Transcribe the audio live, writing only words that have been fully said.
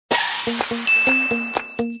Mamila,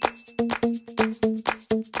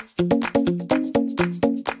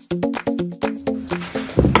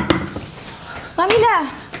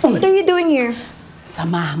 what are you doing here?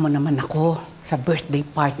 Samahan mo naman ako sa birthday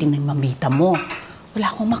party ng mamita mo. Wala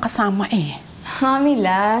akong makasama eh.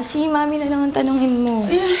 Mamila, si Mami na lang ang tanungin mo.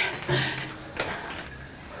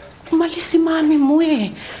 Umalis si Mami mo eh.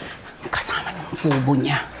 Kasama ng fubo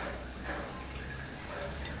niya.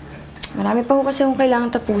 Marami pa ho kasi akong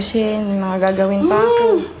kailangan tapusin. May mga gagawin pa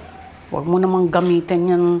ako. Huwag mo namang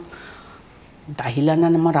gamitin yan dahilan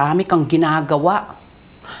na marami kang ginagawa.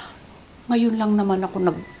 Ngayon lang naman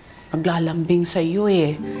ako naglalambing sa iyo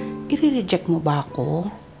eh. I-reject mo ba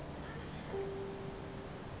ako?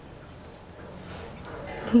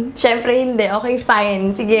 Siyempre hindi. Okay,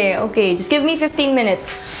 fine. Sige, okay. Just give me 15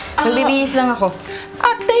 minutes. Magbibihis lang ako.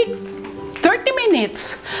 Take 30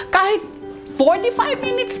 minutes. Kahit 45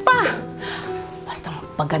 minutes pa. Basta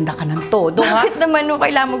magpaganda ka ng todo, ha? Bakit naman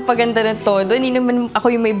kailangan magpaganda ng todo? Hindi naman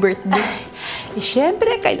ako yung may birthday.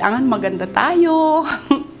 Siyempre, kailangan maganda tayo.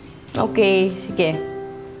 Okay, sige.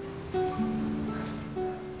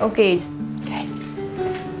 Okay. Okay.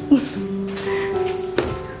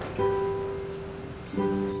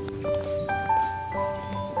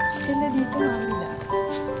 Ganda dito, Mamila.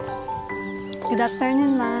 Good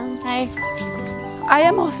afternoon, ma'am. Hi. I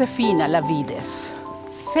am Josefina Lavides.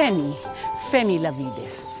 Fenny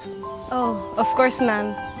Lavides. Oh, of course,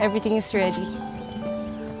 ma'am. Everything is ready.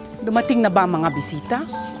 Dumating na ba ang mga bisita?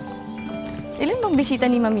 Ilan bang bisita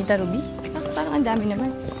ni Mamita Ruby? Parang ang dami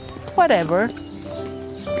naman. Whatever.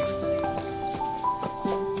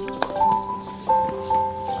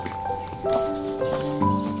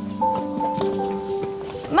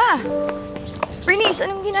 Ma! Bernice,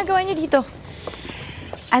 anong ginagawa niyo dito?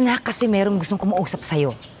 Anak, kasi merong gustong kumausap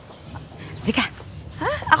sa'yo. Halika.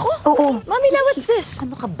 Ha? Ako? Oo. Mamila, what's this?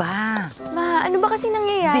 Ano ka ba? Ma, ano ba kasi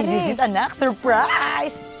nangyayari? This is it, anak.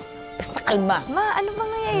 Surprise! Basta kalma. Ma, ano bang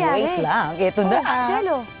nangyayari? Wait lang. Ito na.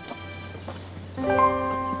 Gelo.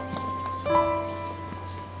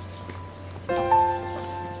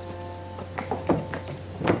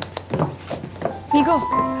 Migo.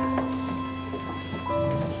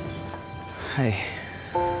 Hi.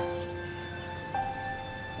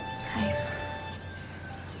 Hi.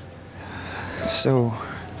 So,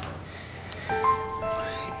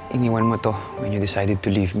 iniwan mo to when you decided to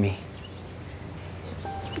leave me.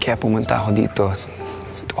 Kaya pumunta ako dito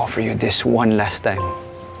to offer you this one last time.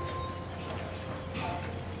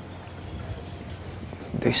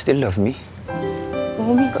 Do you still love me?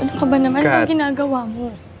 Oh, Migo, ano ka ba naman? Kat. Anong ginagawa mo?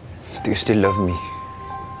 Do you still love me?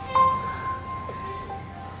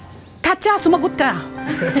 Katya, sumagot ka!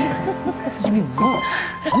 Sabi mo.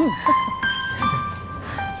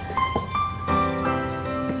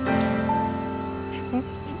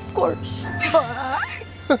 Of course.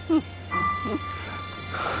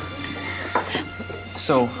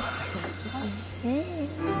 So,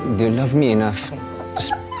 do you love me enough to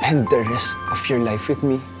spend the rest of your life with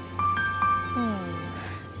me?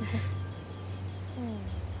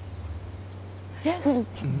 Yes.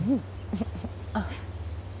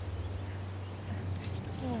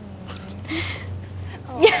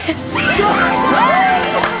 Yes!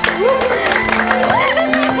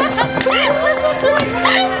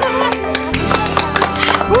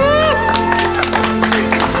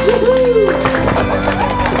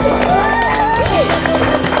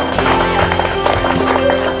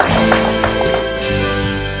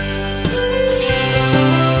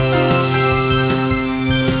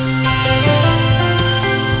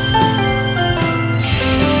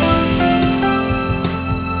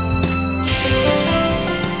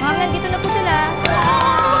 Ma'am, nandito na po sila.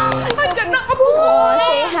 Andyan na ka po!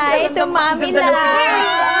 Say hi to Mami lang.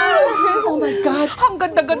 Oh my God! Ang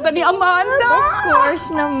ganda-ganda ni Amanda! Of course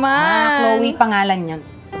naman. Chloe, pangalan niya.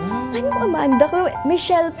 Anong Amanda? Chloe,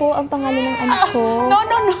 Michelle po ang pangalan ng anak ko.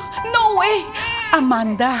 No way!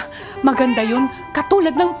 Amanda, maganda yun.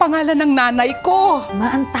 Katulad ng pangalan ng nanay ko.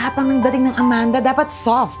 Maantapang ng dating ng Amanda. Dapat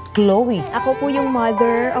soft, Chloe. Ako po yung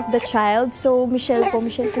mother of the child, so Michelle po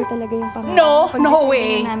talaga yung pangalan. No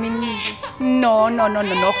way. Namin. No.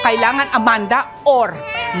 Kailangan Amanda or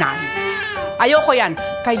Nan. Ayoko yan.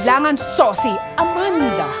 Kailangan Sosi.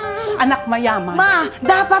 Amanda. Anak mayaman. Ma,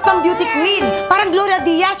 dapat pang beauty queen. Parang Gloria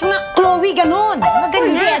Diaz, mga Chloe, ganun. Mga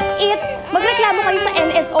ganyan. Forget it! Magreklamo kayo sa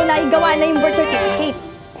NSO na igawa na yung birth certificate.